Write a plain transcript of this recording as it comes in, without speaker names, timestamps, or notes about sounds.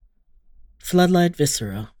Floodlight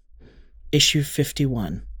Viscera, Issue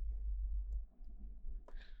 51.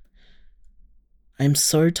 I am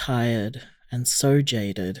so tired and so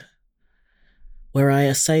jaded. Were I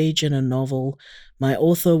a sage in a novel, my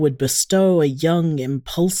author would bestow a young,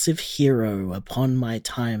 impulsive hero upon my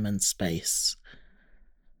time and space.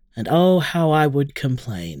 And oh, how I would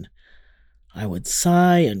complain. I would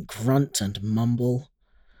sigh and grunt and mumble.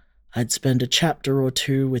 I'd spend a chapter or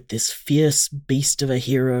two with this fierce beast of a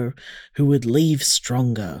hero who would leave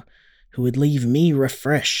stronger, who would leave me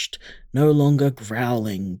refreshed, no longer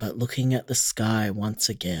growling but looking at the sky once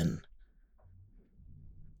again.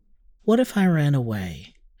 What if I ran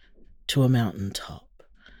away to a mountain top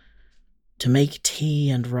to make tea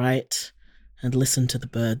and write and listen to the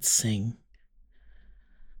birds sing?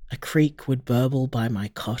 A creek would burble by my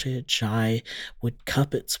cottage, I would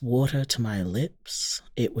cup its water to my lips,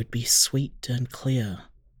 it would be sweet and clear.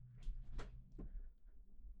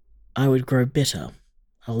 I would grow bitter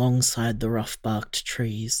alongside the rough-barked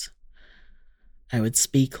trees. I would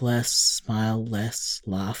speak less, smile less,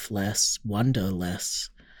 laugh less, wonder less.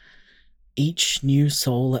 Each new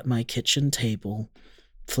soul at my kitchen table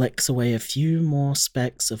flecks away a few more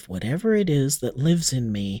specks of whatever it is that lives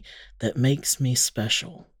in me that makes me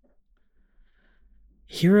special.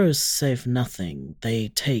 Heroes save nothing, they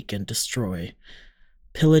take and destroy,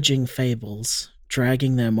 pillaging fables,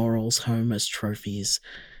 dragging their morals home as trophies.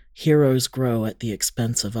 Heroes grow at the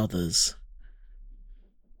expense of others.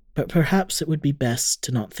 But perhaps it would be best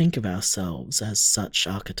to not think of ourselves as such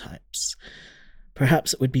archetypes.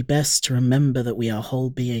 Perhaps it would be best to remember that we are whole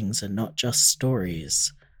beings and not just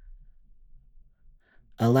stories.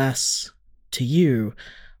 Alas, to you,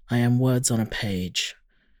 I am words on a page,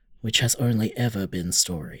 which has only ever been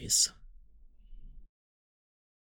stories.